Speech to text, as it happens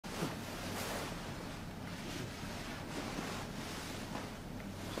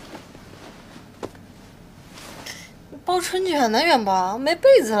包春卷呢，元宝，没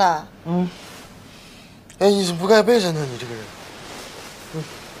被子了。嗯。哎，你怎么不盖被子呢？你这个人。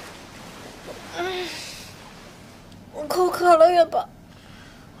我口渴了，元宝。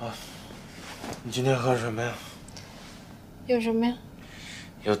啊，你今天喝什么呀？有什么呀？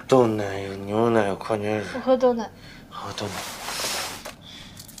有豆奶，有牛奶，有矿泉水。我喝豆奶。喝豆奶。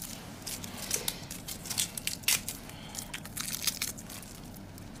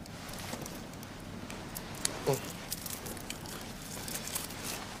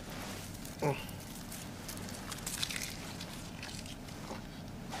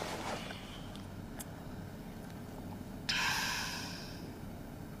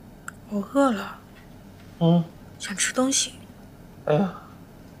我饿了。想吃东西。哎呀，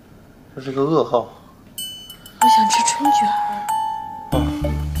这是个噩耗。我想吃春卷。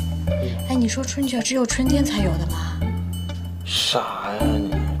哎，你说春卷只有春天才有的吗？傻呀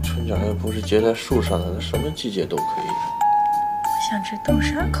你！春卷又不是结在树上的，什么季节都可以。我想吃豆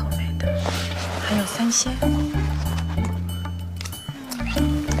沙口味的，还有三鲜。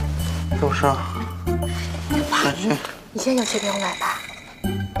豆沙。三鲜。你现在就去给我买吧。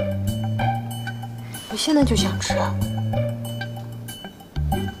我现在就想吃。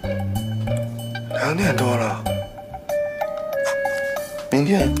2点多了，明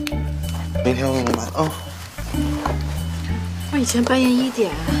天我给你买啊。我以前半夜1点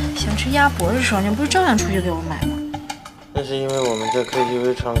想吃鸭脖的时候，你不是照样出去给我买吗？那是因为我们在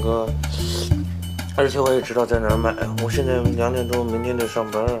KTV 唱歌，而且我也知道在哪儿买。我现在2点钟，明天得上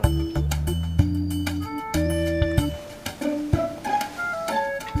班。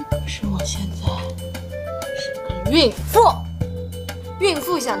可是我现在是个孕妇，孕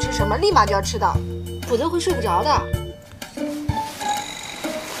妇想吃什么，立马就要吃到，否则会睡不着的。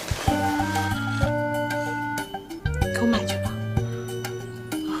给我买去吧。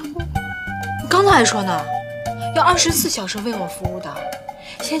你刚才还说呢，要24小时为我服务的，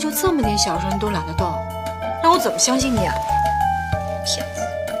现在就这么点小事你都懒得动，让我怎么相信你啊？骗子！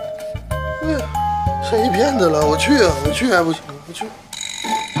谁骗子了？我去啊！我去还不行？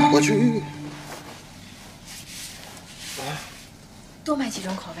我去。多买几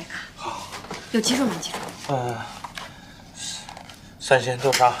种口味啊？好。有几种买几种？三鲜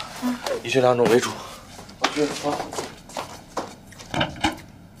豆沙，以这2种为主。我去啊。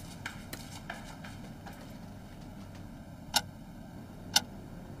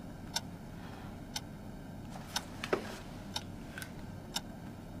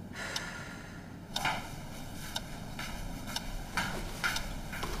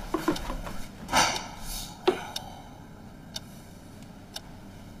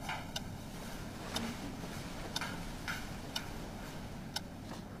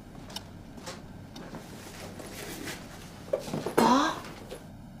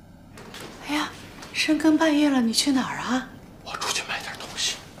深更半夜了，你去哪儿啊？我出去买点东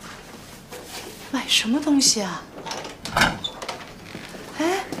西。买什么东西啊？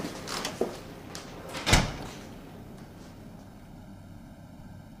哎，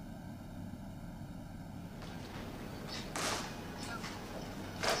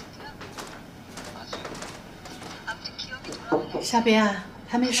夏冰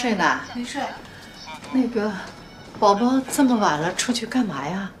还没睡呢？没睡。那个，宝宝这么晚了，出去干嘛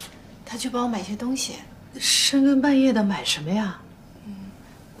呀？他去帮我买些东西。深更半夜的买什么呀？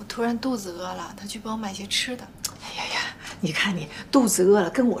我突然肚子饿了，他去帮我买些吃的。哎呀呀，你看你肚子饿了，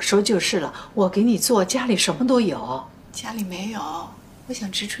跟我说就是了，我给你做，家里什么都有。家里没有，我想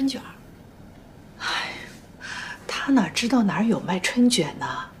吃春卷。哎，他哪知道哪儿有卖春卷呢？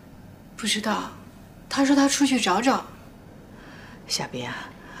不知道，他说他出去找找。夏冰啊，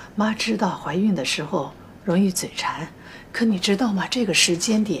妈知道怀孕的时候容易嘴馋，可你知道吗？这个时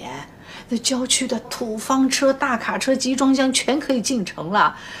间点，那郊区的土方车、大卡车、集装箱全可以进城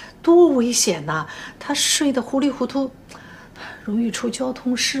了，多危险呐！他睡得糊里糊涂，容易出交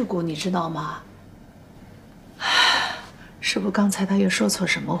通事故，你知道吗？是不是刚才他又说错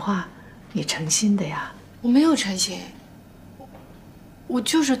什么话？你诚心的呀？我没有诚心，我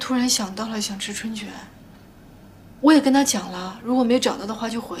就是突然想到了想吃春卷。我也跟他讲了，如果没找到的话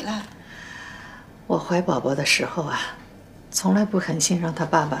就回来。我怀宝宝的时候啊，从来不狠心让他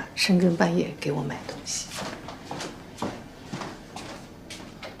爸爸深更半夜给我买东西。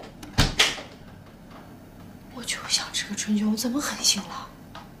我就想吃个春卷，我怎么狠心了？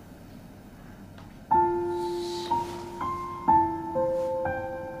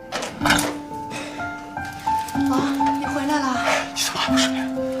你回来了？你怎么还不睡？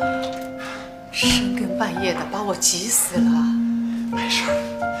深更半夜的，把我急死了。没事儿，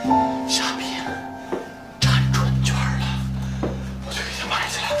夏冰馋春卷了，我去给他买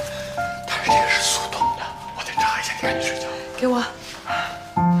去了。但是这个是速冻的，我得炸一下，你赶紧睡。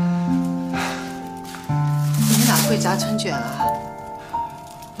炸春卷啊？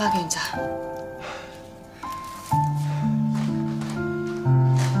妈给你炸。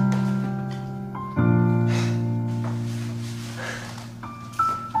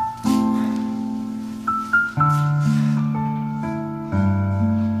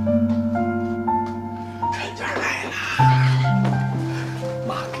春卷来啦！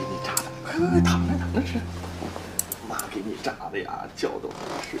妈给你炸的，快快快，躺着躺着吃。妈给你炸的呀，叫都不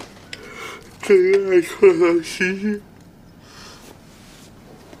吃。这个还特好吃。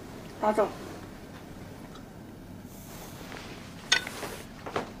大壮。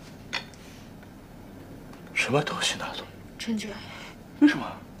什么东西呢？春卷。为什么？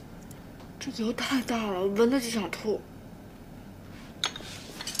这油太大了，闻了就想吐。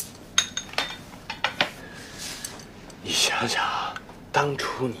你想想啊，当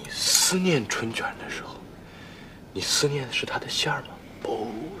初你思念春卷的时候，你思念的是它的馅儿吗？不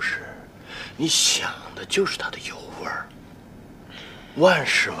是，你想的就是它的油味儿。万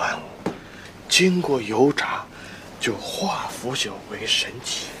事万物经过油炸，就化腐朽为神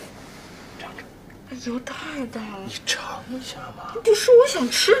奇。油太大了，你尝一下嘛。不是我想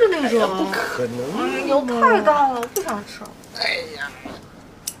吃的那种。不可能，油太大了，我不想吃。哎呀，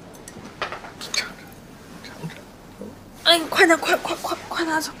尝尝，尝尝。哎，快点，快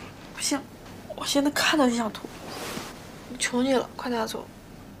拿走！不行，我现在看到就想吐。求你了，快拿走！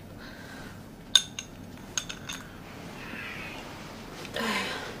哎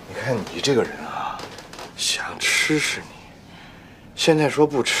呀，你看你这个人啊，想吃是你，现在说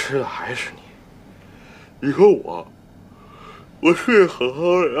不吃了还是你。以后我睡好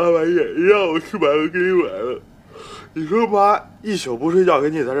好的，让妈也让我去买个给你买了。你说妈一宿不睡觉给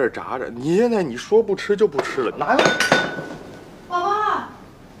你在这炸着，你现在你说不吃就不吃了，哪有？宝宝，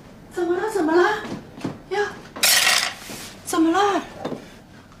怎么了？怎么了？呀，怎么了？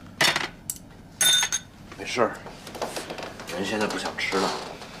没事儿，人现在不想吃了。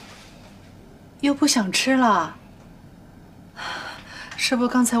又不想吃了？是不是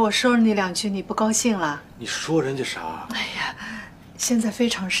刚才我说了你两句，你不高兴了？你说人家啥？哎呀，现在非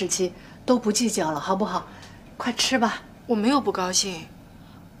常时期，都不计较了，好不好？快吃吧。我没有不高兴，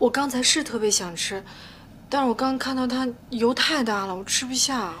我刚才是特别想吃，但是我刚看到它油太大了，我吃不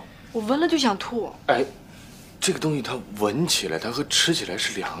下，我闻了就想吐。哎，这个东西它闻起来，它和吃起来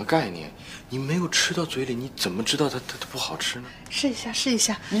是两个概念。你没有吃到嘴里，你怎么知道它不好吃呢？试一下，试一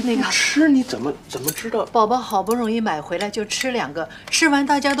下。那个吃你怎么知道？宝宝好不容易买回来就吃2个，吃完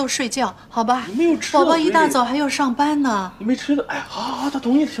大家都睡觉，好吧？你没有吃。宝宝一大早还要上班呢。你没吃的，哎，好，他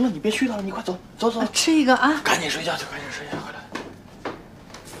同意了，行了，你别絮叨了，你快走。吃一个啊！赶紧睡觉去，快来。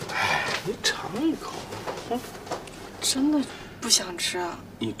哎，你尝一口。真的不想吃啊？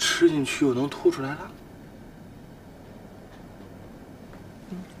你吃进去又能吐出来了？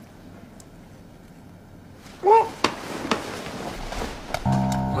哎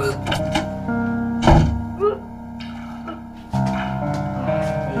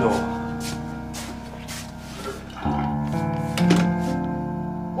呦！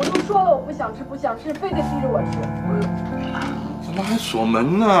我都说了我不想吃，非得逼着我吃。怎么还锁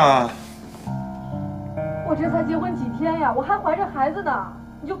门呢？我这才结婚几天呀，我还怀着孩子呢，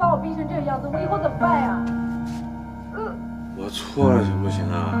你就把我逼成这个样子，我以后怎么办呀？我错了，行不行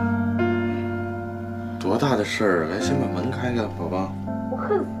啊？多大的事儿，来，先把门开开，宝宝。我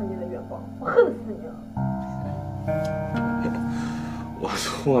恨死你了，元宝，我恨死你了。我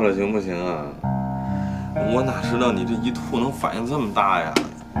错了，行不行啊？我哪知道你这一吐能反应这么大呀？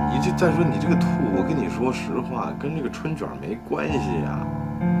再说你这个吐，我跟你说实话，跟这个春卷没关系呀。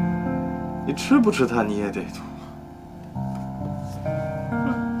你吃不吃它，你也得吐。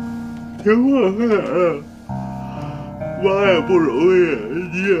挺我恨。妈也不容易，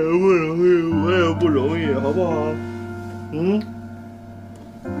你也不容易，我也不容易，好不好？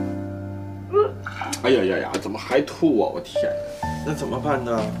哎呀，怎么还吐啊？我天，那怎么办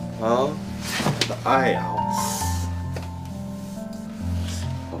呢？啊？哎呀，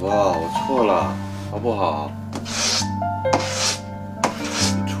宝宝，我错了，好不好？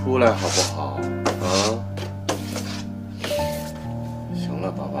你出来好不好？啊？行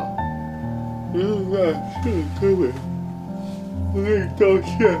了，宝宝。是根本。我给你道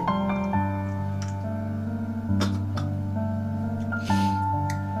歉。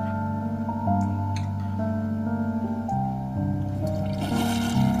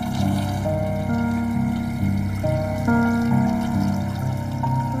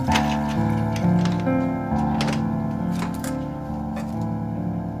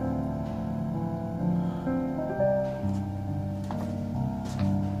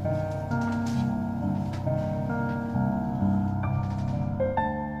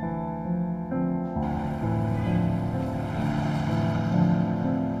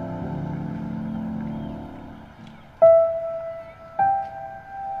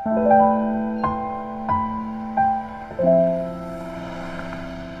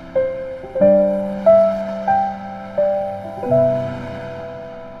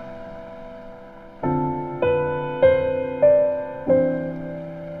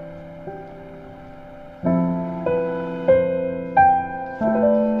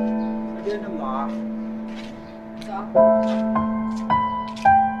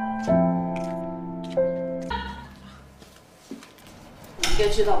该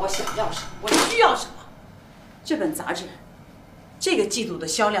知道我想要什么，我需要什么。这本杂志，这个季度的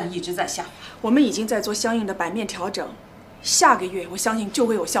销量一直在下滑，我们已经在做相应的版面调整，下个月我相信就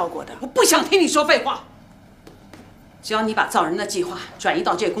会有效果的。我不想听你说废话。只要你把造人的计划转移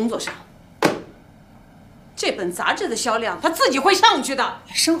到这个工作上，这本杂志的销量它自己会上去的。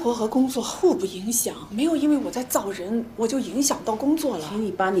生活和工作互不影响，没有因为我在造人，我就影响到工作了。请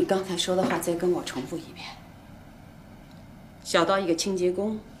你把你刚才说的话再跟我重复一遍。小到一个清洁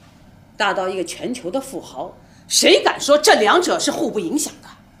工，大到一个全球的富豪，谁敢说这两者是互不影响的？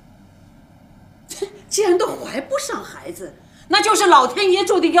既然都怀不上孩子，那就是老天爷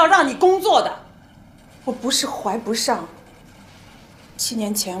注定要让你工作的。我不是怀不上，7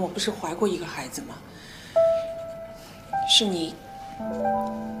年前我不是怀过一个孩子吗？是你，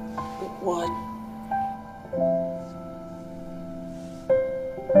我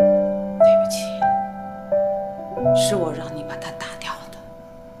对不起，是我让你把他打掉的。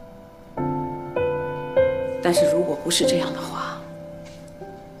但是如果不是这样的话，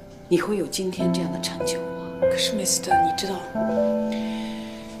你会有今天这样的成就吗？可是 Mr. 你知道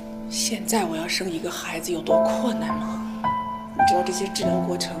现在我要生一个孩子有多困难吗？你知道这些治疗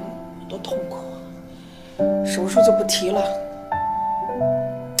过程有多痛苦啊？手术就不提了，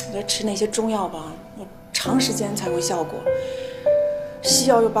我在吃那些中药吧，我长时间才会效果。西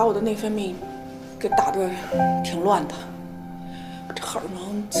药又把我的内分泌给打得挺乱的，这荷尔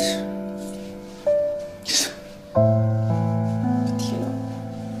蒙不提了。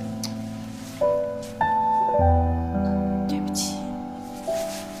对不起，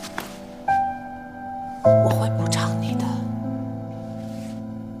我会补偿你的。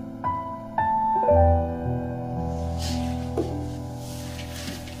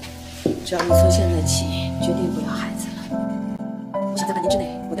只要你从现在起决定不要孩子了，我想在半年之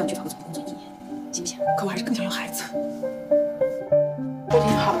内我调你去法国总部工作1年，行不行？可我还是更想要孩子。我已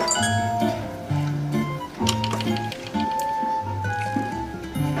经好了。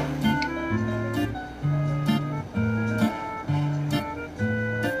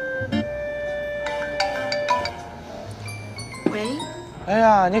喂，哎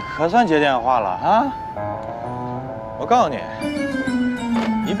呀，你可算接电话了啊！我告诉你，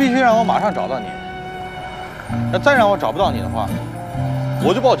你必须让我马上找到你。要再让我找不到你的话，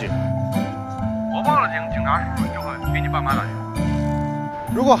我就报警。我报了警，警察叔叔就会给你爸妈打电话。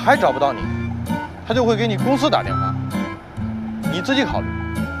如果还找不到你，他就会给你公司打电话。你自己考虑。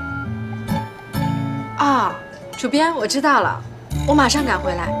啊，主编，我知道了，我马上赶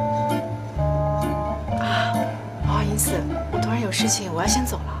回来。啊，不好意思，我突然有事情，我要先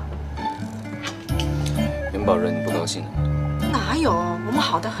走了。您保证你不高兴的？哪有，我们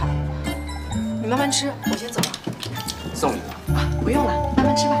好得很。你慢慢吃，我先走了。送你吧。啊，不用了，慢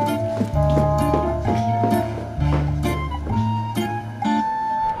慢吃吧。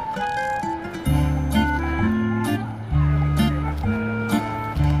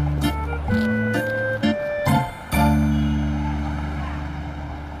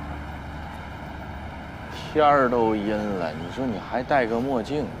天儿都阴了，你说你还戴个墨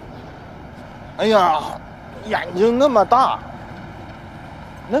镜？哎呀，眼睛那么大，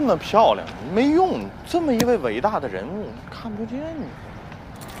那么漂亮，没用。这么一位伟大的人物，看不见你。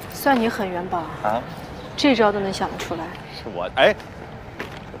算你狠，元宝啊！这招都能想得出来。是我哎，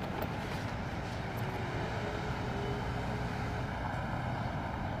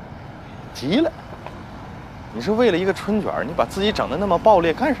急了。你是为了一个春卷，你把自己整得那么暴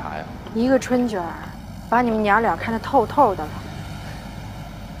烈干啥呀？一个春卷，把你们娘俩看得透透的了。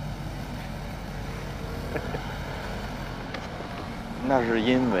那是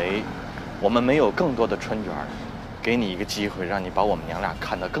因为我们没有更多的春卷，给你一个机会，让你把我们娘俩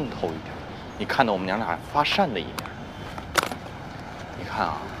看得更透一点，你看到我们娘俩发善的一面。你看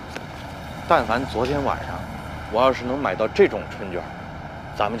啊，但凡昨天晚上我要是能买到这种春卷，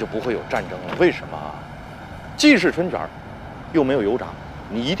咱们就不会有战争了。为什么啊？既是春卷，又没有油炸，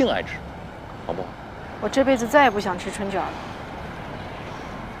你一定爱吃，好不好？我这辈子再也不想吃春卷了。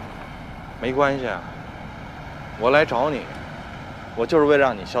没关系啊，我来找你，我就是为了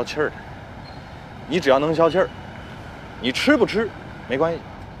让你消气儿的。你只要能消气儿，你吃不吃没关系，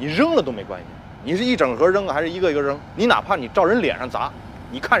你扔了都没关系。你是一整盒扔啊，还是一个一个扔？你哪怕你照人脸上砸，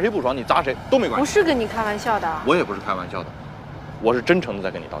你看谁不爽，你砸谁都没关系。不是跟你开玩笑的。我也不是开玩笑的，我是真诚的在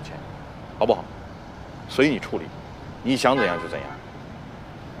跟你道歉，好不好？随你处理，你想怎样就怎样。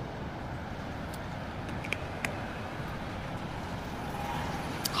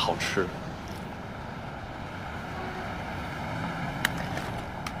好吃。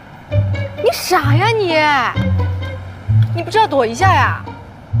你傻呀你！你不知道躲一下呀？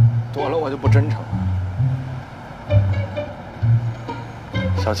躲了我就不真诚了。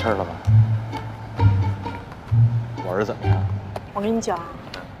消气儿了吧？我儿子怎么样？我跟你讲，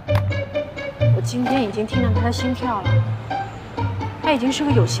我今天已经听到他的心跳了，他已经是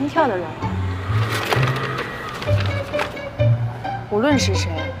个有心跳的人了。无论是谁，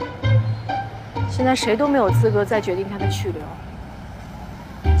现在谁都没有资格再决定他的去留。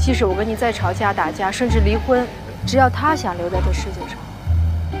即使我跟你再吵架、打架，甚至离婚，只要他想留在这世界上，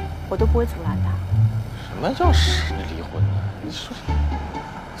我都不会阻拦他。什么叫离婚呢？你说，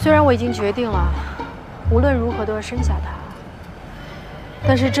虽然我已经决定了，无论如何都要生下他，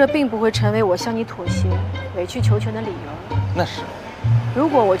但是这并不会成为我向你妥协、委曲求全的理由。那是。如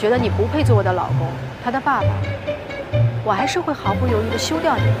果我觉得你不配做我的老公，他的爸爸，我还是会毫不犹豫地休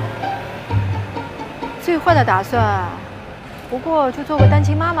掉你的。最坏的打算，不过就做个单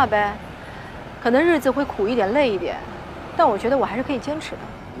亲妈妈呗，可能日子会苦一点、累一点，但我觉得我还是可以坚持的。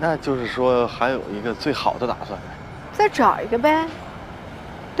那就是说，还有一个最好的打算呗？再找一个呗，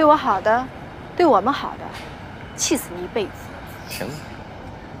对我好的，对我们好的，气死你一辈子。行，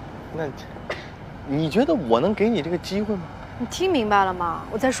那你觉得我能给你这个机会吗？你听明白了吗？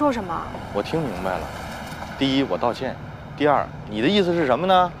我在说什么？我听明白了。第一，我道歉；第二，你的意思是什么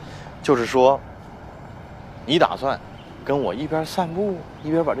呢？就是说，你打算跟我一边散步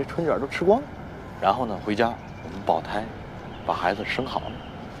一边把这春卷都吃光，然后呢回家我们保胎，把孩子生好了。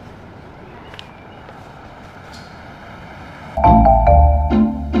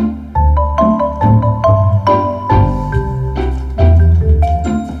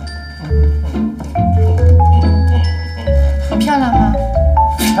我漂亮吗？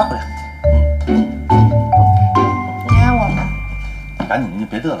漂亮。你爱我吗？赶紧，你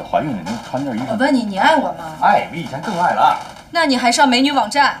别嘚瑟，怀孕了，你穿件衣服。我问你，你爱我吗？爱，比以前更爱了。那你还上美女网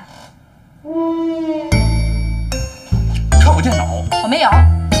站？看我电脑？我没有。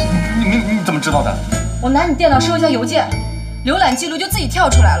你怎么知道的？我拿你电脑收一下邮件，浏览记录就自己跳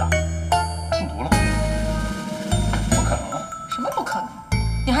出来了。中毒了？不可能啊！什么不可能？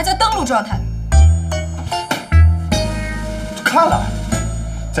你还在登录状态。看了，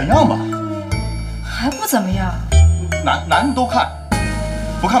怎样吧？还不怎么样。男的都看，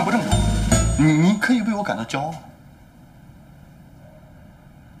不看不正常。你可以为我感到骄傲。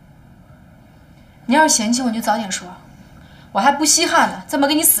你要是嫌弃我，你就早点说，我还不稀罕呢，这么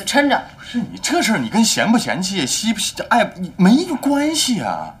给你死撑着。不是你这事儿，你跟嫌不嫌弃、稀不爱没关系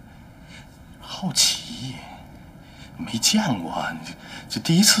啊。好奇，没见过，这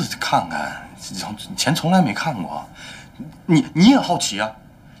第一次看看，以前从来没看过。你也好奇啊？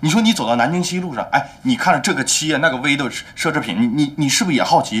你说你走到南京西路上，哎，你看着这个7啊那个 V 的奢侈品，你是不是也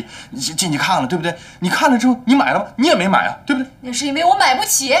好奇？你进去看了，对不对？你看了之后，你买了吗？你也没买啊，对不对？那是因为我买不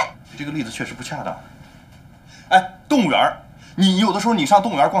起。这个例子确实不恰当。哎，动物园，你有的时候你上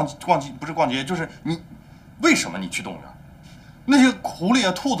动物园不是逛街，就是你为什么你去动物园？那些狐狸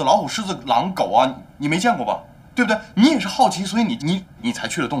啊、兔子、老虎、狮子、狼、狗啊，你没见过吧？对不对？你也是好奇，所以你才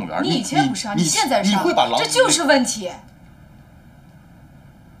去了动物园。你以前不上，你现在上，你会把狼，这就是问题。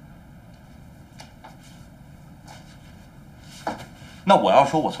那我要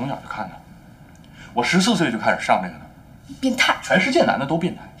说，我从小就看的，我14岁就开始上这个呢。变态！全世界男的都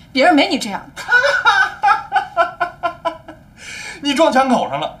变态，别人没你这样。你撞枪口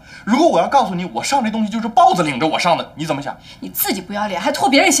上了。如果我要告诉你，我上这东西就是豹子领着我上的，你怎么想？你自己不要脸，还拖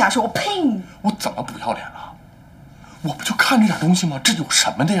别人下水，我呸你！我怎么不要脸了？我不就看这点东西吗？这有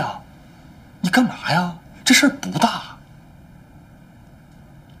什么的呀？你干嘛呀？这事儿不大。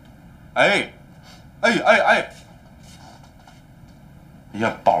哎呀，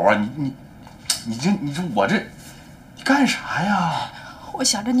宝啊，你这我这，你干啥呀？我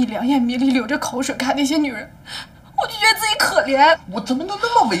想着你两眼迷离，流着口水看那些女人，我就觉得自己可怜。我怎么能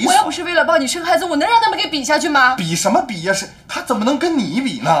那么猥琐？我要不是为了帮你生孩子，我能让他们给比下去吗？比什么比呀？是他怎么能跟你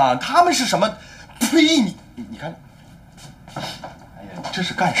比呢？他们是什么？呸！你看，哎呀，这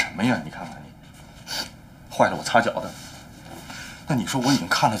是干什么呀？你看看你，坏了我擦脚的。那你说我已经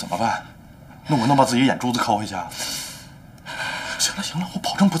看了怎么办？那我能把自己眼珠子抠下去啊？行了，我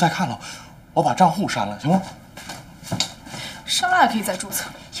保证不再看了，我把账户删了，行吗？删了也可以再注册。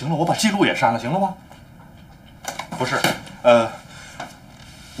行了，我把记录也删了，行了吧？不是，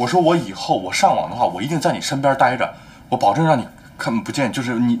我说我以后我上网的话，我一定在你身边待着，我保证让你看不见，就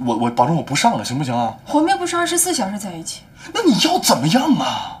是我保证我不上了，行不行啊？我们又不是24小时在一起。那你要怎么样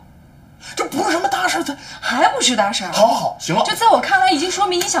啊？这不是什么大事，还不是大事。好，行了。这在我看来，已经说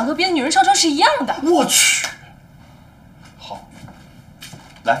明你想和别的女人上床是一样的。我去。好，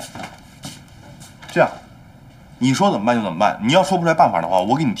来，这样，你说怎么办就怎么办。你要说不出来办法的话，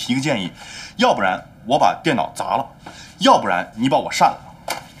我给你提个建议，要不然我把电脑砸了，要不然你把我删了。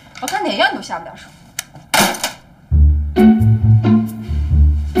我看哪样你都下不了手。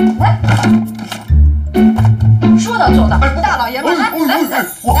说到做到，大老爷们，来，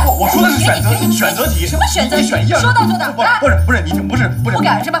我说的是选择题，什么选择题？选一样。说到做到，来，不是，你不是不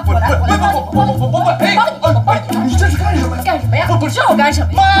敢是吧？我来，你这是干什么？干什么呀？不知道我干什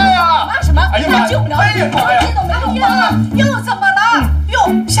么呀？妈呀！妈什么？哎呀妈！救不了你，妈呀！都没用妈，又怎么了？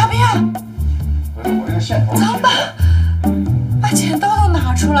哟，小兵啊，我这个线头。怎么办？把剪刀都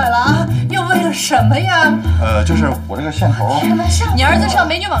拿出来了啊！又为了什么呀？就是我这个线头。天哪，你儿子上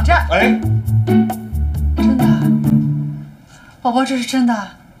美女网站？哎，真的？宝宝，这是真的？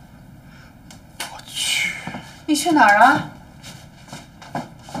我去！你去哪儿啊？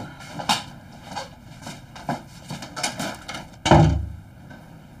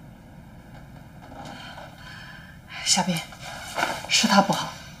小兵，是他不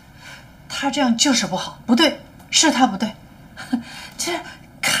好，他这样就是不好，不对，是他不对。这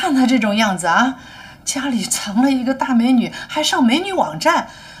看他这种样子啊，家里藏了一个大美女，还上美女网站。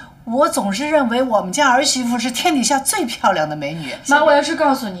我总是认为我们家儿媳妇是天底下最漂亮的美女。妈，我要是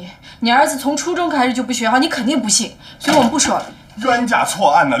告诉你，你儿子从初中开始就不学好，你肯定不信，所以我们不说了。冤假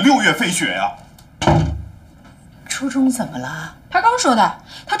错案呢，6月废血呀！初中怎么了？他刚说的，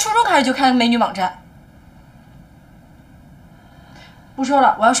他初中开始就看美女网站。不说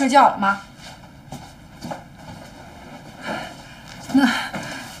了，我要睡觉了，妈。那，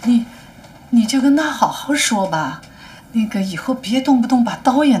你就跟他好好说吧。那个以后别动不动把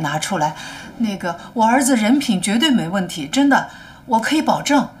刀也拿出来。那个我儿子人品绝对没问题，真的，我可以保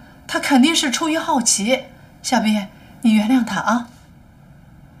证，他肯定是出于好奇。小兵，你原谅他啊。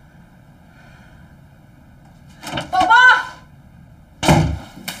宝宝。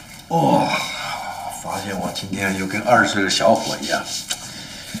哦，发现我今天又跟20岁的小伙一样，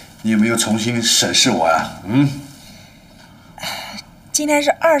你有没有重新审视我呀？今天是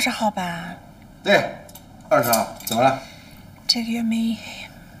20号吧？对，20号，怎么了？这个月没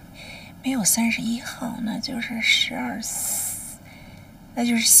有31号，那就是12，那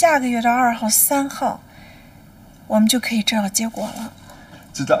就是下个月的2号、3号，我们就可以知道结果了。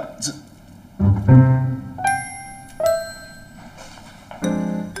知道。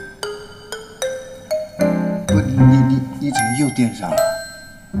不，你怎么又电上了？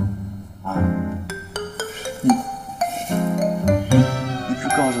啊？你不是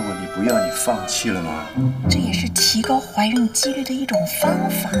告诉我你不要，你放弃了吗？这也是提高怀孕几率的一种方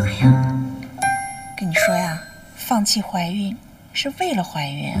法呀。跟你说呀，放弃怀孕是为了怀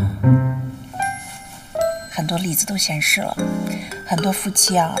孕啊。很多例子都显示了，很多夫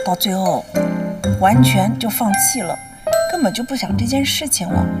妻啊，到最后完全就放弃了，根本就不想这件事情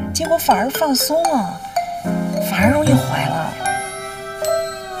了，结果反而放松了，反而容易怀了。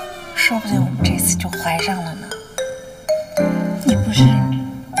说不定我们这次就怀上了呢。你不是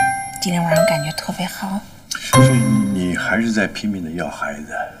今天晚上感觉特别好？所以你还是在拼命的要孩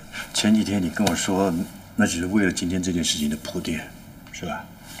子。前几天你跟我说，那只是为了今天这件事情的铺垫，是吧？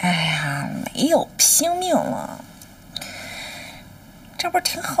哎呀，没有拼命了，这不是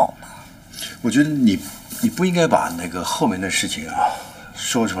挺好吗？我觉得你不应该把那个后面的事情啊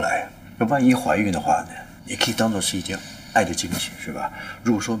说出来。那万一怀孕的话呢，也可以当做是一件爱的惊喜，是吧？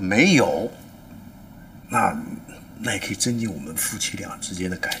如果说没有，那也可以增进我们夫妻俩之间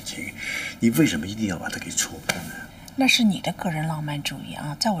的感情。你为什么一定要把它给戳破呢？那是你的个人浪漫主义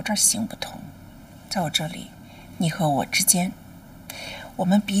啊，在我这儿行不通。在我这里，你和我之间，我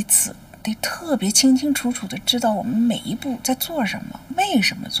们彼此得特别清清楚楚地知道我们每一步在做什么，为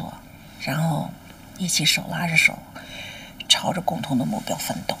什么做，然后一起手拉着手，朝着共同的目标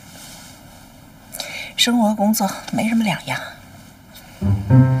奋斗。生活和工作没什么两样。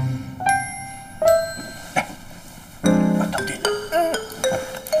把头点着。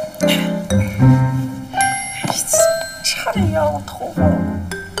差点让我头发了。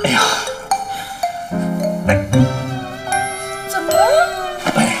哎呀，来，怎么了？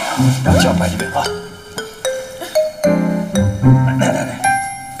哎呀，让脚摆这边啊。来，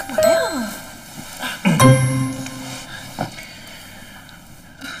干嘛呀？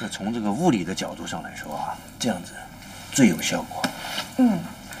这从这个物理的角度上来说啊，这样子最有效果。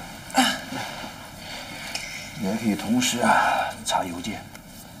你还可以同时查邮件，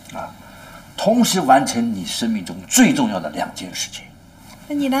同时完成你生命中最重要的2件事情。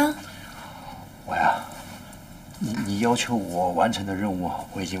那你呢？我呀，你要求我完成的任务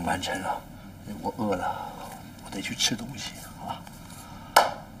我已经完成了，我饿了，我得去吃东西啊。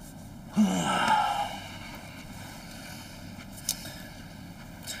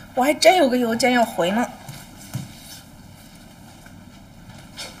我还真有个邮件要回呢。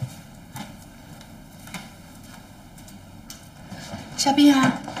小兵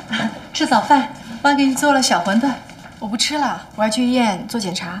啊，吃早饭，妈给你做了小馄饨。我不吃了，我要去医院做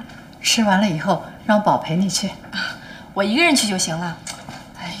检查。吃完了以后，让宝陪你去。我一个人去就行了。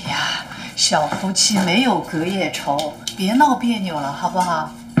哎呀，小夫妻没有隔夜仇，别闹别扭了，好不好？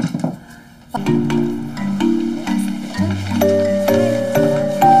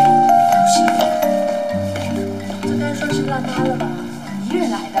这该说是辣妈了吧？一个人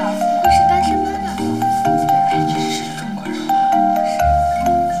来的，会是单身妈呀？哎，这是中国人。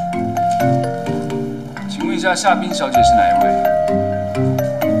请问一下，夏冰小姐是哪一位？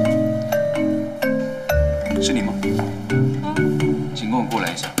是你吗？请跟我过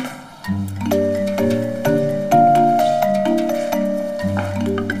来一下。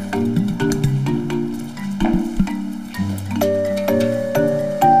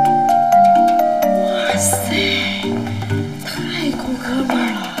哇塞，太够哥们儿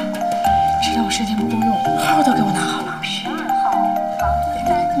了！知道我时间不够用，号都给我拿好了。12号房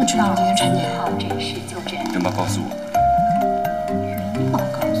3，你知道我今天产检？元宝告诉我，元宝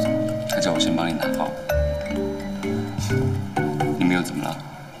告诉我，他叫我先帮你拿号。你们又怎么了？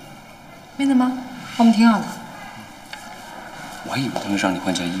没怎么，我们挺好的。我还以为他会让你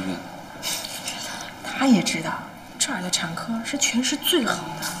换家医院。他也知道这儿的产科是全市最好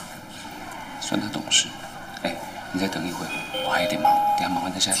的。算他懂事。哎，你再等一会，我还有点忙，等下忙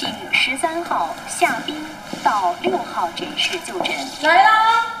完再下班。请13号夏冰到6号诊室就诊。来啦！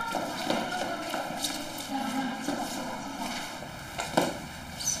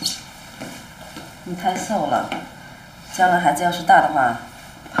你太瘦了，将来孩子要是大的话，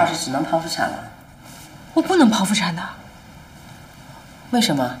怕是只能剖腹产了。我不能剖腹产的。为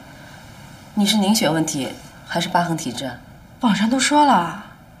什么？你是凝血问题还是疤痕体质？网上都说了，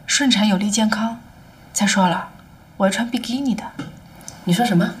顺产有利健康。再说了，我要穿比基尼的。你说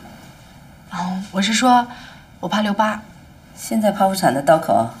什么？我是说，我怕留疤。现在剖腹产的刀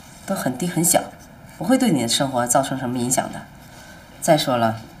口都很低很小，不会对你的生活造成什么影响的。再说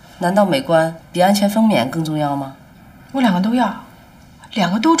了，难道美观比安全分娩更重要吗？我2个都要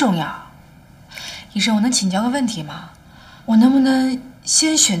，2个都重要。医生，我能请教个问题吗？我能不能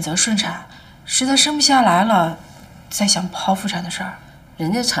先选择顺产，实在生不下来了，再想剖腹产的事儿？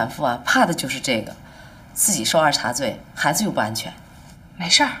人家产妇啊，怕的就是这个，自己受2茬罪，孩子又不安全。没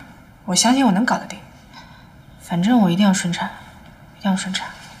事儿，我相信我能搞得定。反正我一定要顺产，一定要顺产，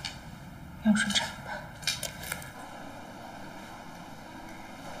一定要顺产。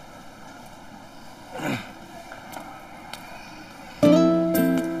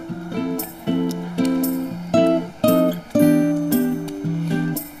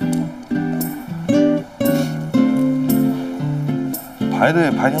排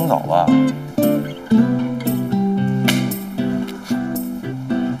队排挺早吧？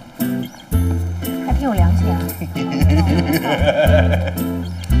还挺有良心啊。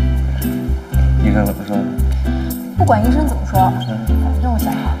医生怎么说？不管医生怎么说，反正我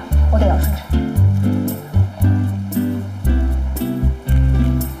想好了，我得要顺产。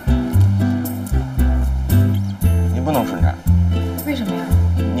你不能顺产。为什么呀？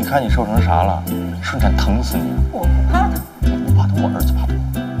你看你瘦成啥了？顺产疼死你！我不怕疼。你不怕疼，我儿子怕疼。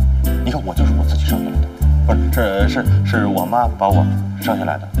你看我就是我自己生下来的，不是，是我妈把我生下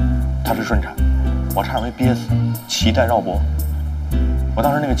来的，她是顺产，我差点没憋死，脐带绕脖。我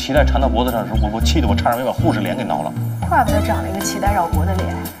当时那个脐带缠到脖子上的时候，我气得我差点没把护士脸给挠了。怪不得长了一个脐带绕脖的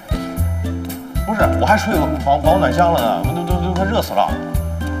脸。不是，我还睡保暖箱了呢，都快热死了。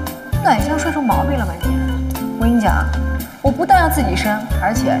暖箱睡出毛病了吗你？我跟你讲，我不但要自己生，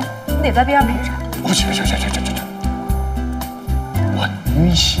而且你得在边上陪产。不去，我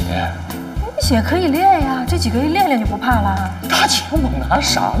淤血。淤血可以练呀，这几个月练练就不怕了。大姐，我拿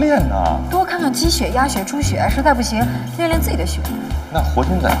啥练呢？多看看鸡血、鸭血、猪血，实在不行练练自己的血。那活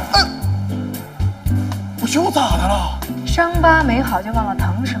金仔，我又咋的了？伤疤没好就忘了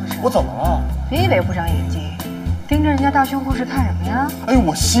疼，是不是？我怎么了？别以为不长眼睛，盯着人家大胸护士看什么呀？哎呦，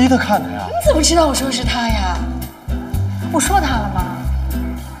我吸他看的呀。你怎么知道我说的是他呀？不说他了吗？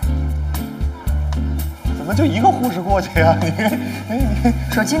怎么就一个护士过去呀？你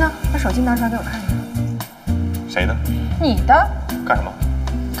手机呢？把手机拿出来给我看看。谁的？你的。干什么？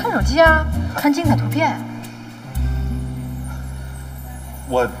看手机啊，看精彩图片。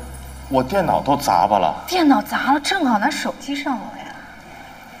我电脑都砸巴了。电脑砸了，正好拿手机上网呀。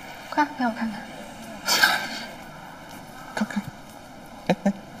快给我看看。看，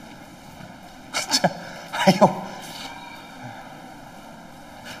这，哎呦，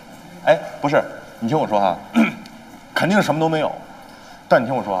哎，不是，你听我说哈，肯定什么都没有，但你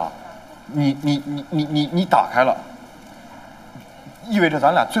听我说啊，你打开了，意味着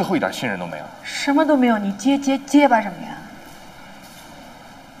咱俩最后一点信任都没有。什么都没有，你结巴什么呀？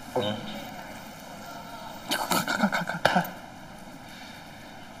看，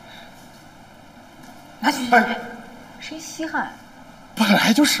哎，谁稀罕？本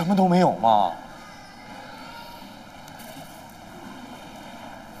来就什么都没有嘛。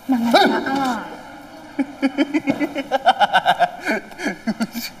慢慢来啊。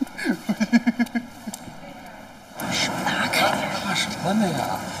手拿开点。怕什么呢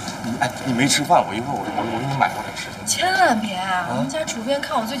呀？你没吃饭，我一会儿我给你买过来吃。千万别啊！我们家主编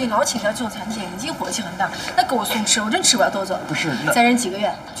看我最近老请假做餐点，已经火气很大，那给我送吃，我真吃不了多走。不是，那再忍几个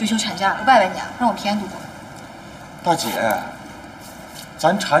月就休产假了，外家让我平安度过。大姐，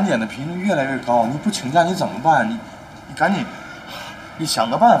咱产检的频率越来越高，你不请假你怎么办？你赶紧，你想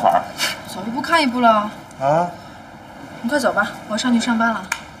个办法。走一步看一步了。啊？你快走吧，我要上去上班了。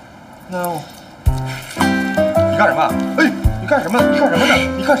那你干什么？哎，你干什么？你干什么呢？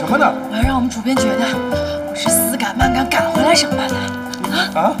你干什么呢？我要让我们主编觉得我是死赶慢赶赶回来上班的。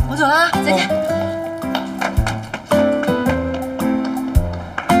啊！我走了啊，再见。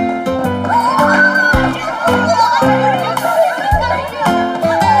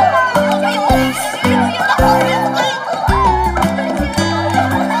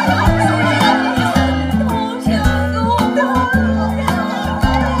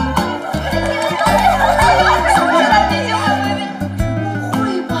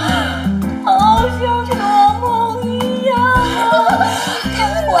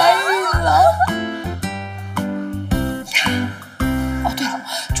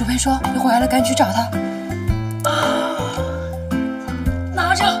说你回来了，赶紧去找他。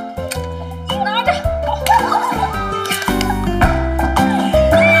拿着，拿着。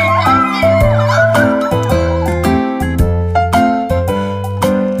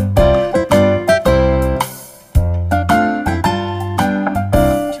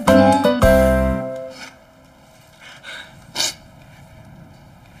主编，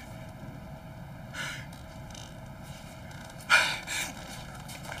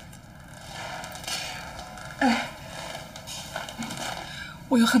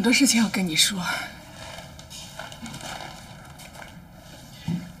我有很多事情要跟你说。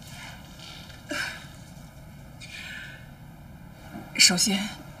首先，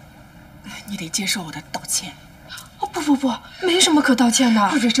你得接受我的道歉。哦，不，没什么可道歉的。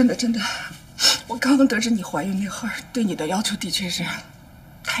不是真的，我刚刚得知你怀孕那会儿，对你的要求的确是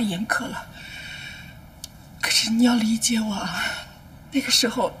太严苛了。可是你要理解我啊，那个时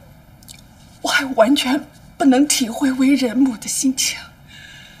候我还完全不能体会为人母的心情。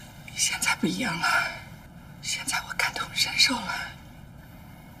现在不一样了，现在我感同身受了。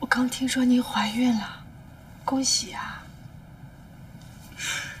我刚听说您怀孕了，恭喜啊！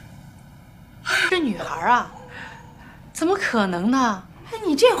这女孩啊，怎么可能呢？哎，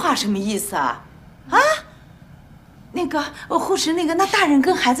你这话什么意思啊？啊？那个护士，那大人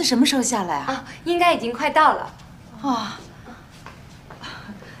跟孩子什么时候下来啊？啊，应该已经快到了。啊？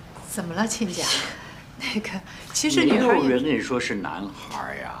怎么了，亲家？那个，其实女孩没有人跟你说是男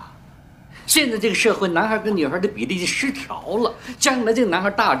孩呀。现在这个社会，男孩跟女孩的比例失调了。将来这个男孩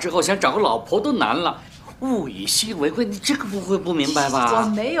大之后，想找个老婆都难了。物以稀为贵，你这个不会不明白吧？我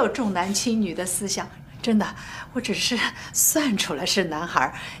没有重男轻女的思想，真的，我只是算出来是男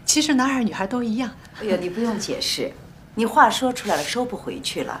孩，其实男孩女孩都一样。哎呀，你不用解释，你话说出来了，收不回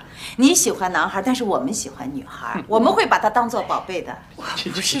去了。你喜欢男孩，但是我们喜欢女孩，我们会把她当做宝贝的。我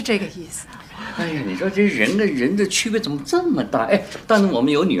不是这个意思。哎呀，你说这人跟人的区别怎么这么大？哎，当我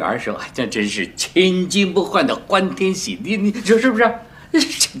们有女儿的时候，哎，这真是千金不换的欢天喜地，你说是不是？这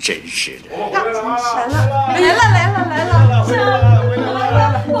真是的。来了！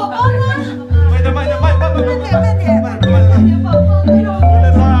宝宝呢？慢点，宝宝。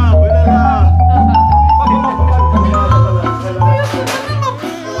回来啦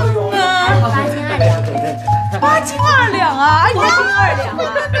！8斤2两啊！哎呀，8斤2两啊！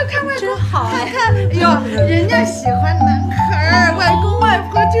看外公好，看，哎呦，人家喜欢男孩，外公外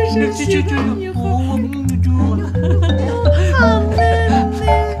婆就是喜欢女孩。好妹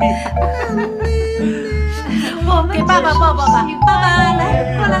妹，我们给爸爸抱抱吧，爸爸来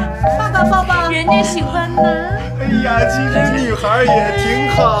过来，爸爸抱抱，人家喜欢男。哎呀，其实女孩也挺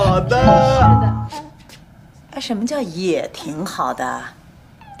好的。是的。哎，什么叫也挺好的？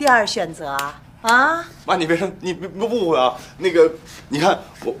第二选择啊？啊，妈，你别生，你不误会啊。那个，你看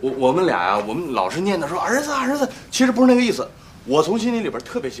我们俩呀，我们老是念叨说儿子，其实不是那个意思。我从心里边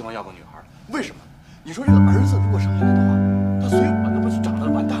特别希望要个女孩，为什么？你说这个儿子如果生下来的话，他随我那不就长得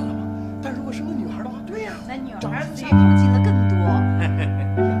完蛋了吗？但如果生个女孩的话，对呀，那女孩子靠近的更多，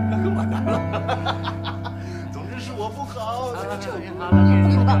那更完蛋了。总之是我不好。好了，当心点，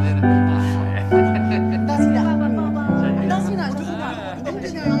当心点，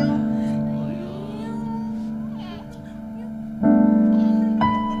轻点哟。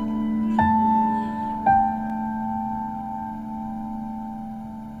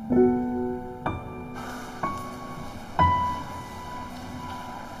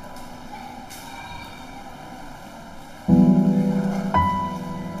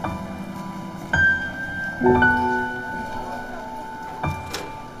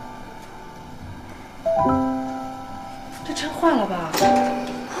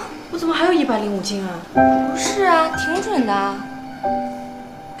我怎么还有105斤啊？不是啊，挺准的。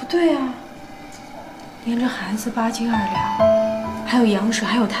不对啊，连着孩子8斤2两，还有羊水，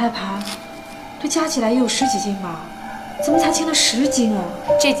还有胎盘，这加起来也有10几斤吧？怎么才轻了10斤啊？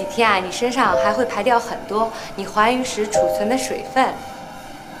这几天啊，你身上还会排掉很多你怀孕时储存的水分。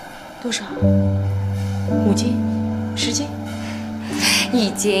多少？5斤？10斤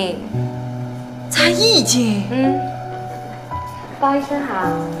？1斤。才1斤？嗯。包医生好。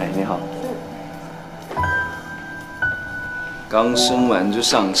哎，你好。刚生完就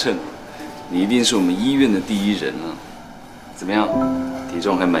上秤，你一定是我们医院的第一人啊！怎么样，体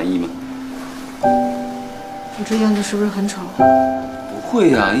重还满意吗？我这样子是不是很丑？不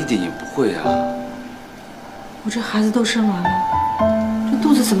会啊，一点也不会啊。我这孩子都生完了，这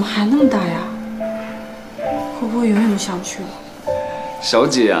肚子怎么还那么大呀？会不会永远都下不去了？小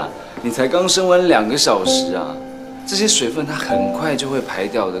姐啊，你才刚生完2个小时啊，这些水分它很快就会排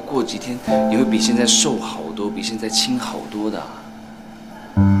掉的，过几天你会比现在瘦好多，比现在轻好多的啊，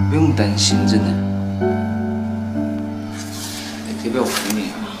不用担心，真的。要不要我扶你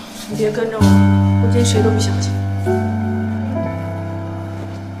啊？你别跟着我，我今天谁都不想见。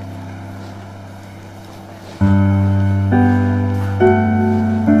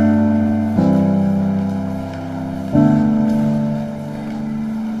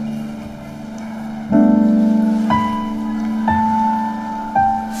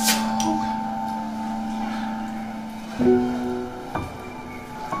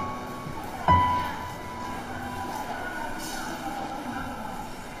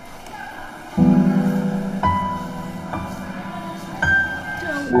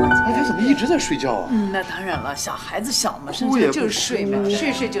他怎么一直在睡觉啊？那当然了，小孩子小嘛，生出来就是睡嘛，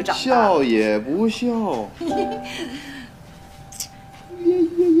睡睡就长大。笑也不笑。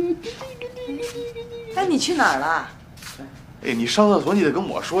哎，你去哪儿了？哎，你上厕所你得跟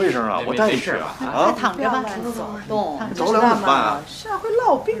我说一声啊，我带你去啊。啊，躺着吧，走动，着凉怎么办啊？是啊，会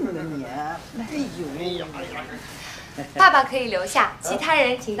落病的你。哎呦，爸爸可以留下，其他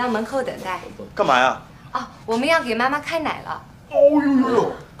人请到门口等待。干嘛呀？哦，我们要给妈妈开奶了。哦呦呦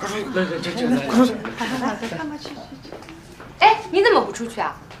呦！快说，快说！好，看吧，去。哎，你怎么不出去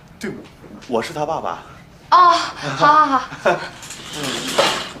啊？对，我是他爸爸。哦，好。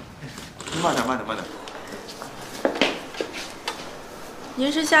慢点。您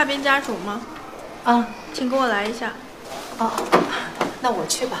是下边家属吗？啊，请跟我来一下。哦，那我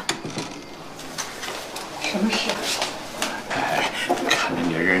去吧。什么事？哎，看着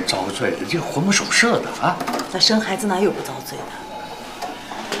你人遭罪的，这魂不守舍的啊！那生孩子哪有不遭罪的？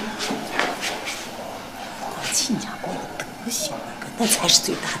我亲家公的德行，那才是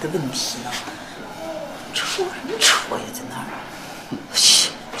最大的问题呢。戳什么戳呀，在那儿？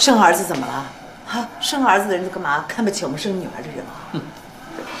生儿子怎么了？啊，生儿子的人干嘛看不起我们生女儿的人啊？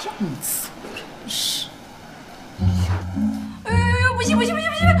样子真是。哎呦，不行！哦，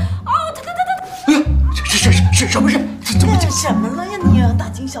疼！哎呀，这什么事？这怎么干什么了呀你？大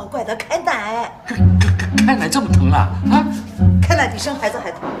惊小怪的开奶，开奶这么疼啊？啊？开奶比生孩子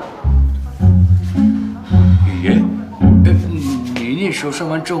还疼。爷，你那时候生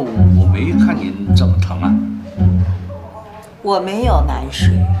完之后，我没看你这么疼啊。我没有奶水，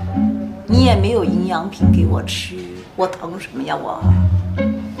你也没有营养品给我吃，我疼什么呀我？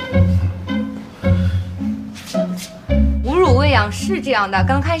母乳喂养是这样的，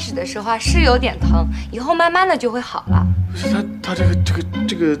刚开始的时候啊是有点疼，以后慢慢的就会好了。不是他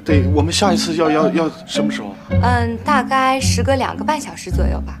这个得我们下一次要什么时候？大概时隔2个半小时左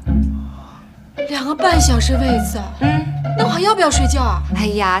右吧。2个半小时喂一次？那我还要不要睡觉啊？哎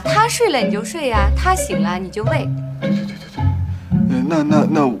呀，他睡了你就睡呀，他醒了你就喂。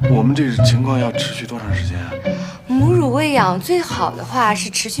那我们这个情况要持续多长时间啊？母乳喂养最好的话是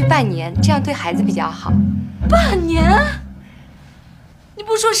持续半年，这样对孩子比较好。半年？你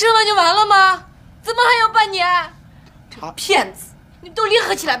不说生了就完了吗？怎么还要半年？这个骗子！你们都联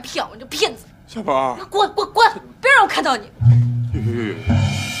合起来骗我，这骗子！小宝，滚！别让我看到你！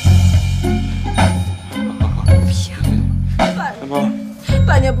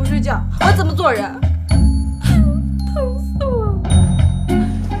半年不睡觉，我怎么做人？疼死我了！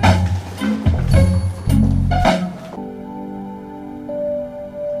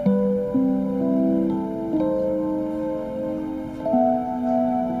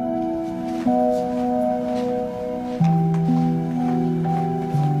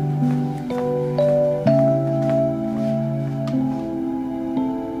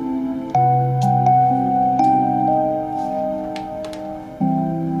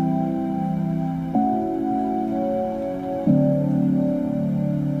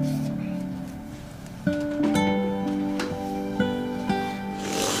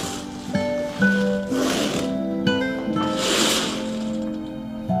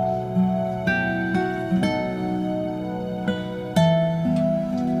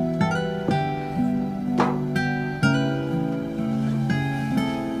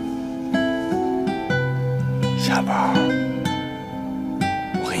夏宝，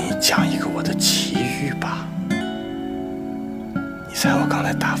我给你讲一个我的奇遇吧。你猜我刚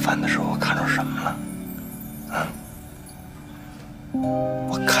才打饭的时候，我看着什么了？啊？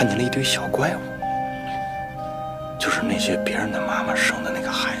我看见了一堆小怪物，就是那些别人的妈妈生的那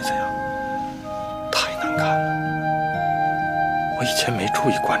个孩子呀，太难看了。我以前没注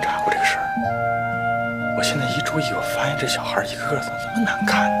意观察过这个事儿，我现在一注意，我发现这小孩一个个怎么这么难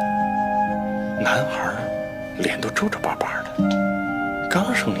看呢？男孩脸都皱皱巴巴的，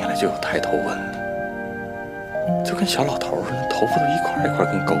刚生下来就有抬头纹的，就跟小老头似的，头发都一块一块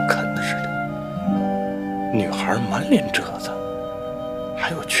跟狗啃的似的。女孩满脸褶子，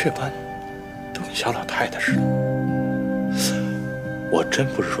还有雀斑，都跟小老太太似的。我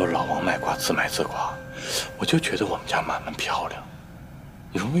真不是说老王卖瓜自卖自夸，我就觉得我们家满满漂亮。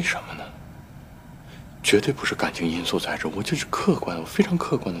你说为什么呢？绝对不是感情因素在这，我就是客观，我非常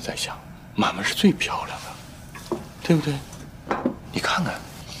客观的在想，满满是最漂亮的，对不对？你看看，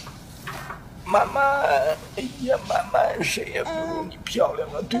满满，哎呀，满满，谁也不如你漂亮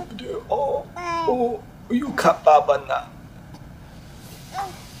啊，对不对？哦哦，哎呦，看爸爸呢，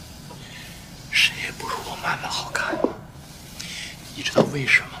谁也不如我满满好看。你知道为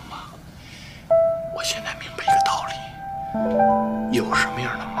什么吗？我现在明白一个道理，有什么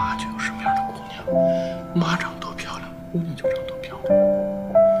样的妈就有什么样的姑娘，妈长多漂亮，姑娘就长多漂亮。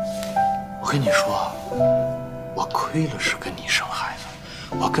我跟你说，我亏了是跟你生孩子，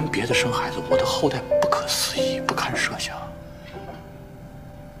我跟别的生孩子，我的后代不可思议，不堪设想。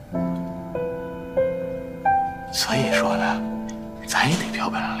所以说呢，咱也得漂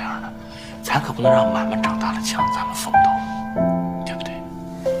漂亮亮的，咱可不能让满满长大了抢咱们风头，对不对？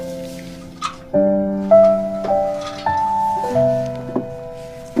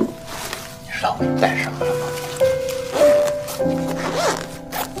你知道我给你带什么了吗？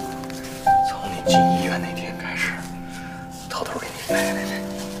从你进医院那天开始，偷偷给你来。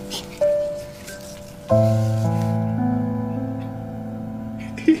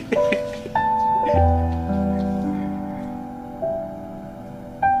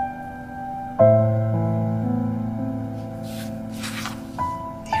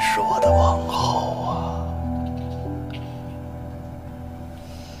你是我的王后啊，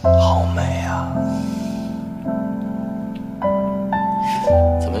好美啊！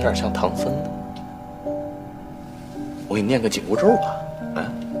怎么有点像唐僧呢？我给你念个紧箍咒吧，啊！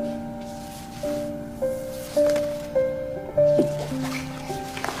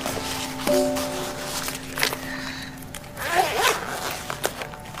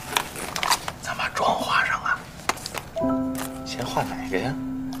咱把妆化上啊！先画哪个呀？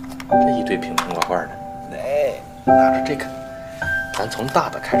这一堆瓶瓶罐罐的，来，拿着这个，咱从大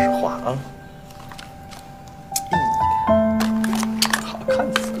的开始画啊！好看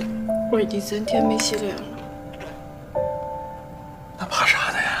死了！我已经3天没洗脸了。那怕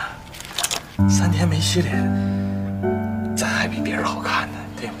啥的呀？3天没洗脸，咱还比别人好看呢，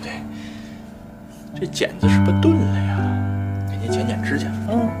对不对？这剪子是不是钝了呀？给你剪剪指甲，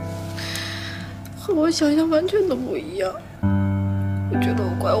和我想象完全都不一样，我觉得我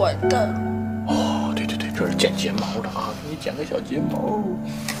快完蛋了。哦，对对对，这是剪睫毛的啊，给你剪个小睫毛。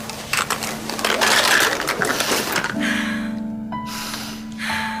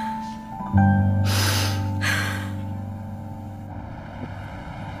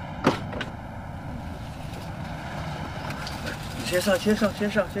先上，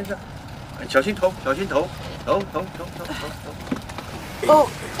小心头，头。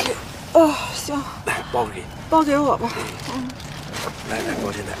哦，行，来，包给你，包给我吧。来，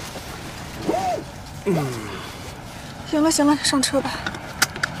包进来。行了，上车吧。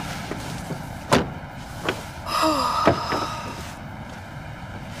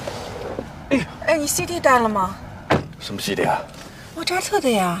哎，你 CD 带了吗？什么 CD 啊？莫扎特的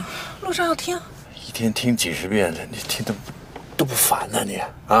呀，路上要听。一天听几10遍的，你听都不烦呢你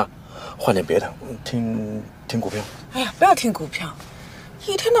啊？换点别的，听股票。哎呀，不要听股票，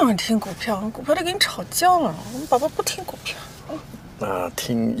一天到晚听股票，股票都给你吵焦了。我们宝宝不听股票。那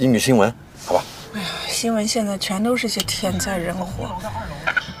听英语新闻，好吧？哎呀，新闻现在全都是些天灾人祸，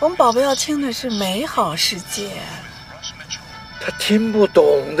我们宝宝要听的是美好世界。他听不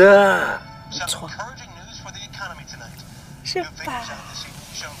懂的。错，是吧？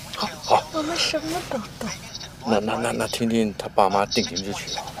好，我们什么都懂。那听听他爸妈定情之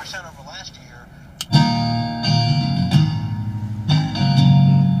曲。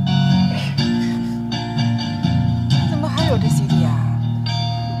怎么还有这 CD 啊？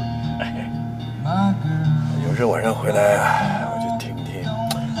有时晚上回来啊，我就听，可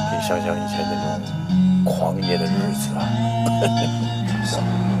以想想以前那种狂野的日子啊。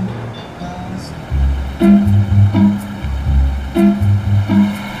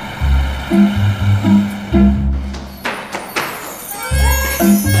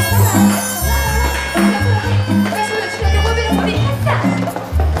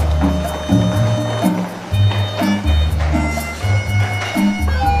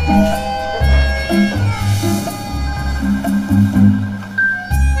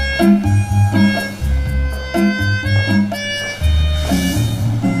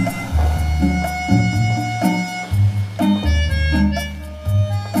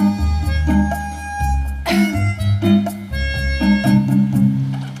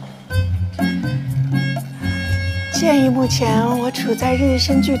目前我处在人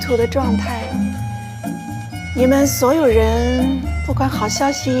生巨兔的状态。你们所有人，不管好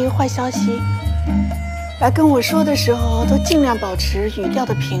消息、坏消息，来跟我说的时候，都尽量保持语调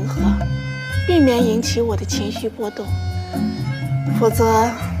的平和，避免引起我的情绪波动，否则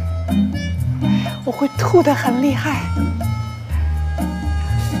我会吐得很厉害。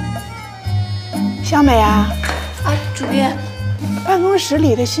小美啊，主编，办公室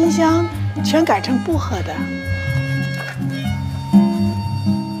里的熏香全改成薄荷的。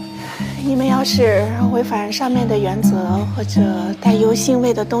你们要是违反上面的原则，或者带有腥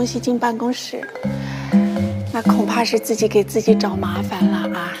味的东西进办公室，那恐怕是自己给自己找麻烦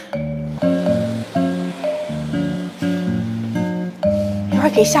了啊！一会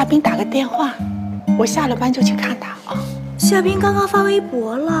儿给夏冰打个电话，我下了班就去看他啊。夏冰刚刚发微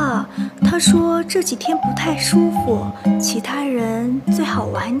博了，他说这几天不太舒服，其他人最好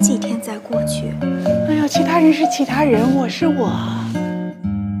晚几天再过去。哎呦，其他人是其他人，我是我。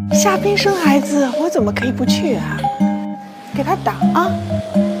夏冰生孩子，我怎么可以不去啊？给他打啊！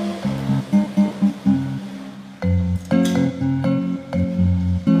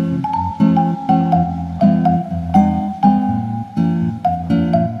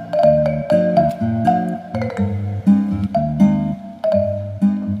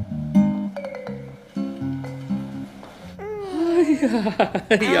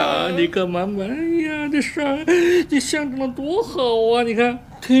哎呀，你看妈妈，哎呀，这伤，这象征的多好啊！你看，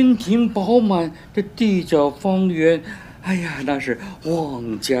天庭饱满，这地角方圆，哎呀，那是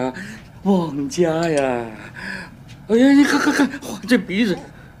旺家呀！哎呀，你看，哇，这鼻子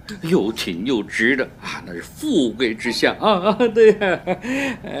又挺又直的啊，那是富贵之相啊！对呀，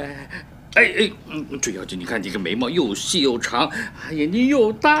最要紧，你看这个眉毛又细又长，眼睛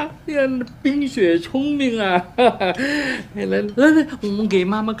又大，哎呀，冰雪聪明啊！来，我们给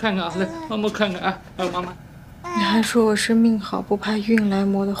妈妈看看啊，来，妈妈看看啊，妈妈。你还说我是命好不怕运来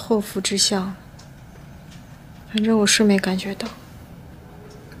磨的后福之相，反正我是没感觉到。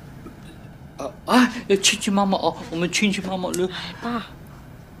亲妈妈哦，我们亲妈妈来。爸。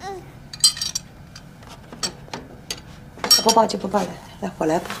不抱就不抱了，来我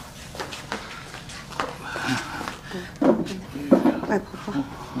来抱。外婆抱。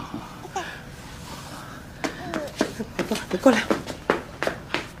外婆抱，你过来。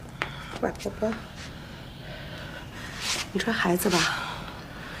外婆抱。你说孩子吧，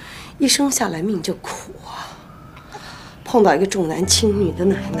一生下来命就苦啊，碰到一个重男轻女的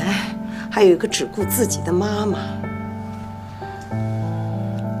奶奶，还有一个只顾自己的妈妈。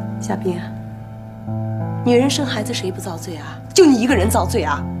夏冰啊，女人生孩子谁不遭罪啊？就你一个人遭罪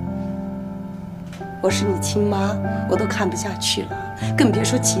啊！我是你亲妈，我都看不下去了，更别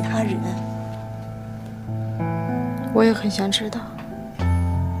说其他人。我也很想知道，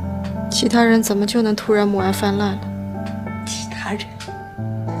其他人怎么就能突然母爱泛滥了？其他人，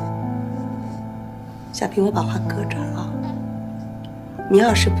夏冰，我把话搁这儿啊。你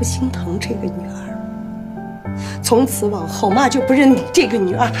要是不心疼这个女儿，从此往后妈就不认你这个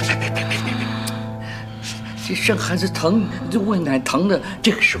女儿。别！这生孩子疼，这喂奶疼的，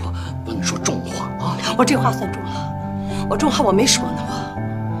这个时候不能说重话啊！我这话算重话，我重话我没说呢。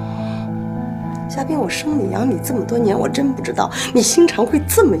夏冰，我生你养你这么多年，我真不知道你心肠会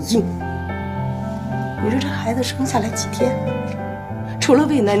这么硬。你说这孩子生下来几天，除了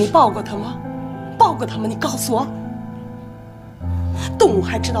喂奶，你抱过他吗？抱过他吗？你告诉我。动物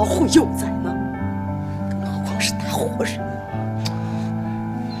还知道护幼崽呢，更何况是大活人。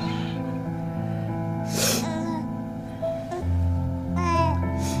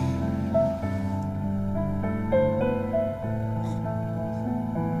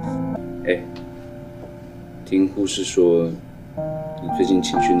听护士说，你最近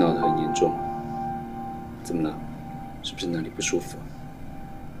情绪闹得很严重，怎么了？是不是哪里不舒服？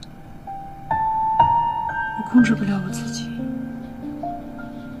我控制不了我自己。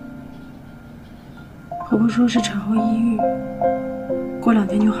婆婆说是产后抑郁，过2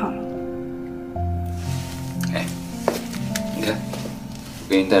天就好了。你看，我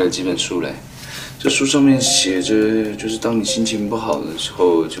给你带了几本书来，这书上面写着，就是当你心情不好的时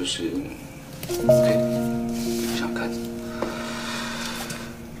候，就是，不想看。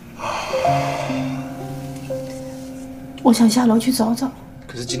我想下楼去走走。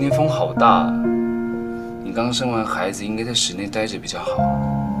可是今天风好大，你刚生完孩子，应该在室内待着比较好。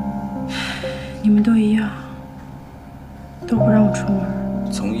你们都一样，都不让我出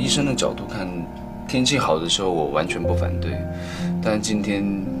门。从医生的角度看，天气好的时候我完全不反对，但今天，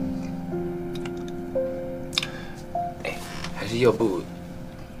还是要不。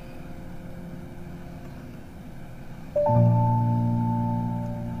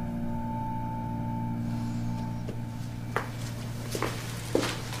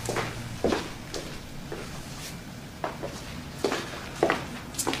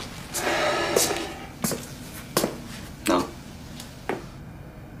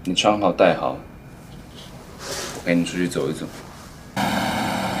穿好戴好，我陪你出去走一走。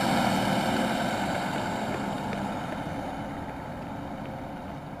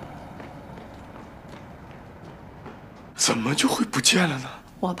怎么就会不见了呢？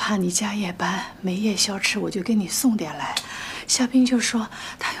我怕你加夜班没夜宵吃，我就给你送点来。夏冰就说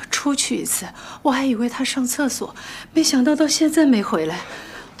他要出去一次，我还以为他上厕所，没想到到现在没回来。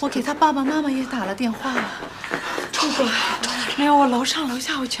我给他爸爸妈妈也打了电话了。找不来，没有，我楼上楼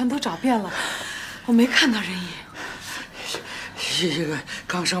下我全都找遍了，我没看到人影。这个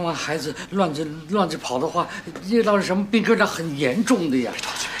刚生完孩子乱着跑的话，遇到什么病症，那很严重的呀。别着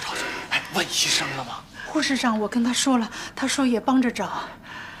急，别着急。哎，问医生了吗？护士长，我跟他说了，他说也帮着找。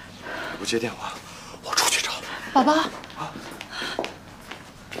不接电话，我出去找。宝宝，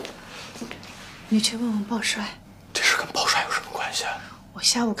你去问问鲍帅。这事跟鲍帅有什么关系啊？我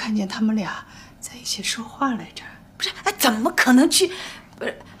下午看见他们俩在一起说话来着。不是，哎，怎么可能去？不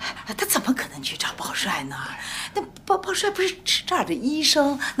是，他怎么可能去找鲍帅呢？那鲍帅不是这儿的医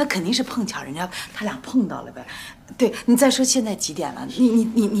生，那肯定是碰巧人家他俩碰到了呗。对，你再说现在几点了？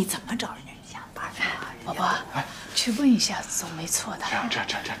你怎么找人家？想办法。宝宝，去问一下总没错的。这样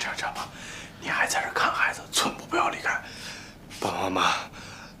吧，你还在这看孩子，寸步不要离开。爸爸妈妈，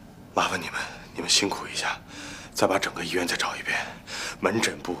麻烦你们辛苦一下，再把整个医院再找一遍，门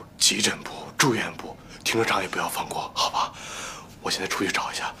诊部、急诊部、住院部，停车场也不要放过，好吧？我现在出去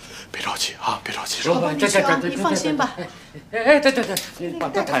找一下，别着急啊，别着急。宝宝，你放心吧。哎，对，你把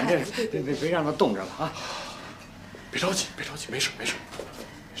他躺这，别让他冻着了啊！别着急，没事。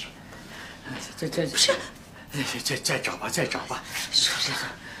这不是，再找吧。是。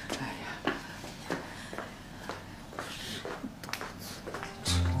哎呀，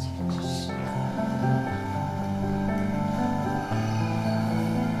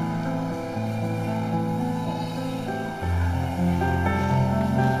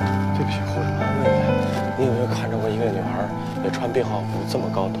对不起，护士妈，问一下，你有没有看着过一个女孩，也穿病号服，这么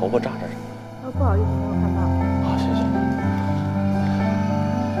高，头发扎着什么？不好意思，没有看到。好，谢谢。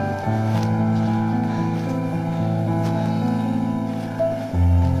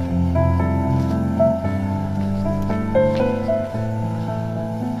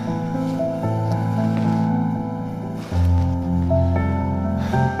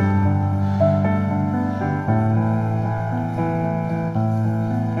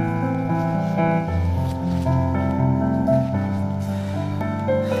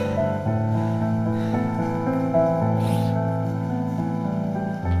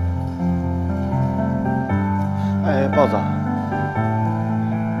豹子，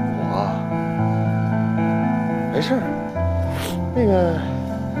我没事。那个，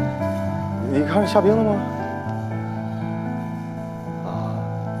你看着夏冰了吗？啊，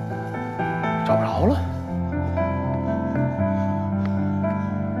找不着了。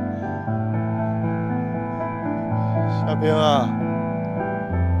夏冰啊，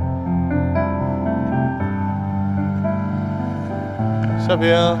夏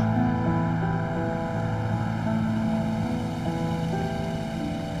冰。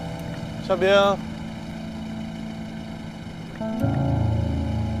夏冰，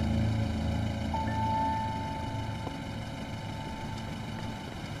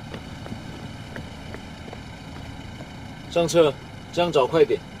上车，这样找快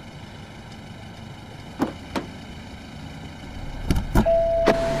点。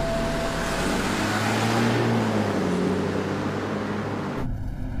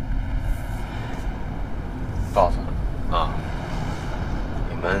豹子啊，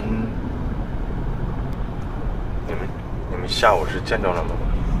你们下午是见着了吗？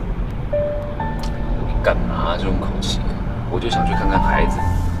你干嘛这种口气？我就想去看看孩子。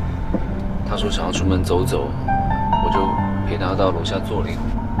他说想要出门走走，我就陪他到楼下坐了一会儿。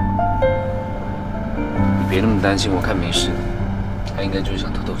你别那么担心，我看没事。他应该就是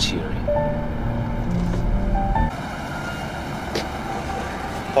想透透气而已。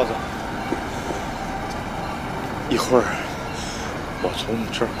豹子，一会儿我从你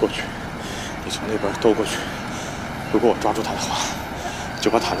这儿过去，你从那边兜过去。如果我抓住他的话，就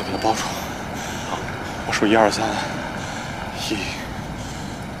把毯子给他包住。好，我数1、2、3，1、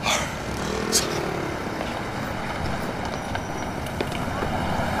2、3。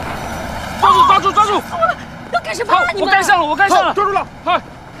抓住！要干什么啊？你们！我盖上了，抓住了！快，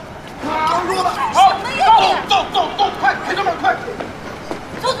抓住了！好，走，快，陪哥们，快！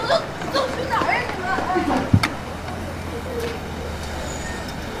走，去哪儿啊你们？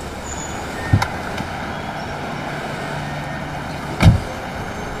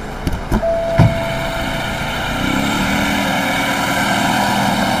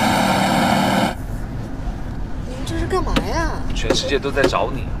全世界都在找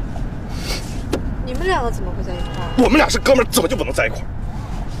你。你们两个怎么会在一块儿？我们俩是哥们儿，怎么就不能在一块儿？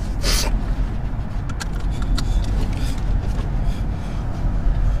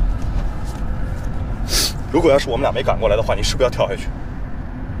如果要是我们俩没赶过来的话，你是不是要跳下去？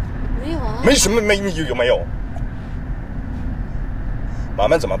没有啊。没什么，有没有？满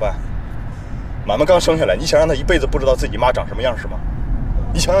满怎么办？满满刚生下来，你想让他一辈子不知道自己妈长什么样是吗？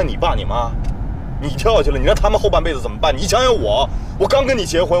你想想你爸你妈，你跳下去了，你让他们后半辈子怎么办？你想想我刚跟你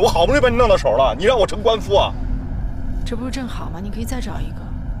结婚，我好不容易把你弄到手了，你让我成官夫啊？这不是正好吗？你可以再找一个，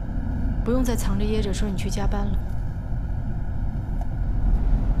不用再藏着掖着说你去加班了。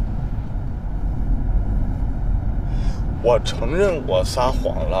我承认我撒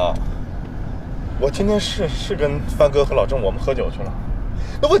谎了，我今天是跟范哥和老郑我们喝酒去了。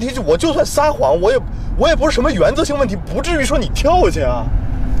那问题是，我就算撒谎，我也不是什么原则性问题，不至于说你跳下去啊。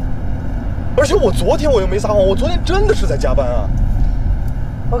而且我昨天我又没撒谎，我昨天真的是在加班啊。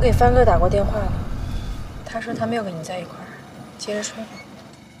我给帆哥打过电话了，他说他没有跟你在一块儿。接着说吧。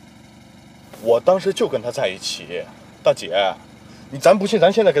我当时就跟他在一起，大姐，咱不信，咱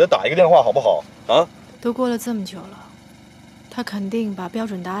现在给他打一个电话好不好？啊？都过了这么久了，他肯定把标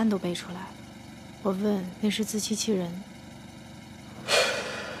准答案都背出来了。我问，那是自欺欺人。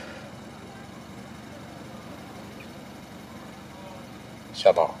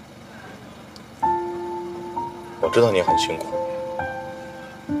小宝，我知道你很辛苦，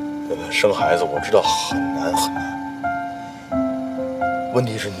生孩子我知道很难很难。问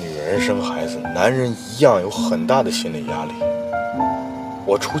题是女人生孩子，男人一样有很大的心理压力。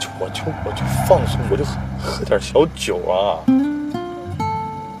我出去我就放松，我就喝点小酒啊，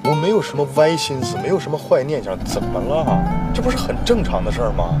我没有什么歪心思，没有什么坏念想，怎么了？这不是很正常的事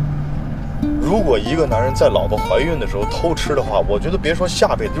儿吗？如果一个男人在老婆怀孕的时候偷吃的话，我觉得别说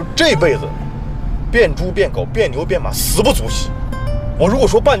下辈子，就这辈子，变猪变狗变牛变马，死不足惜。我如果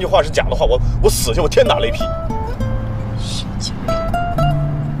说半句话是假的话，我死去，我天打雷劈。神经病！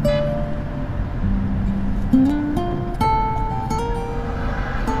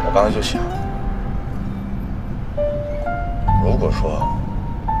我刚才就想，如果说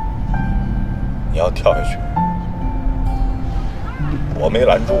你要跳下去，我没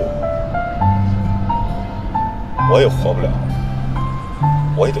拦住，我也活不了，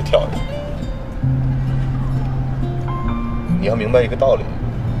我也得跳下去。你要明白一个道理，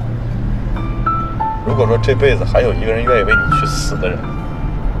如果说这辈子还有一个人愿意为你去死的人，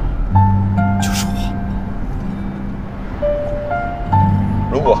就是我。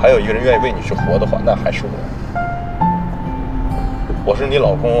如果还有一个人愿意为你去活的话，那还是我。我是你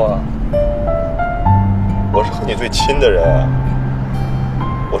老公啊，我是和你最亲的人啊，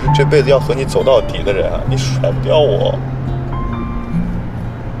我是这辈子要和你走到底的人啊，你甩不掉我。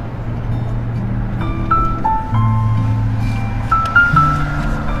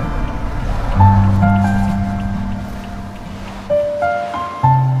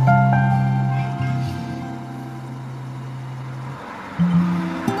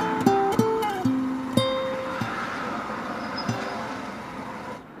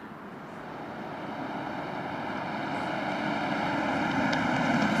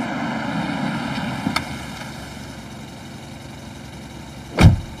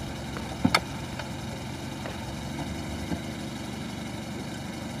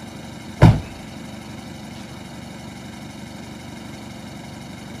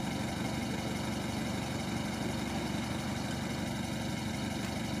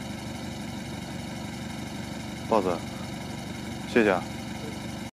豹子，谢谢啊。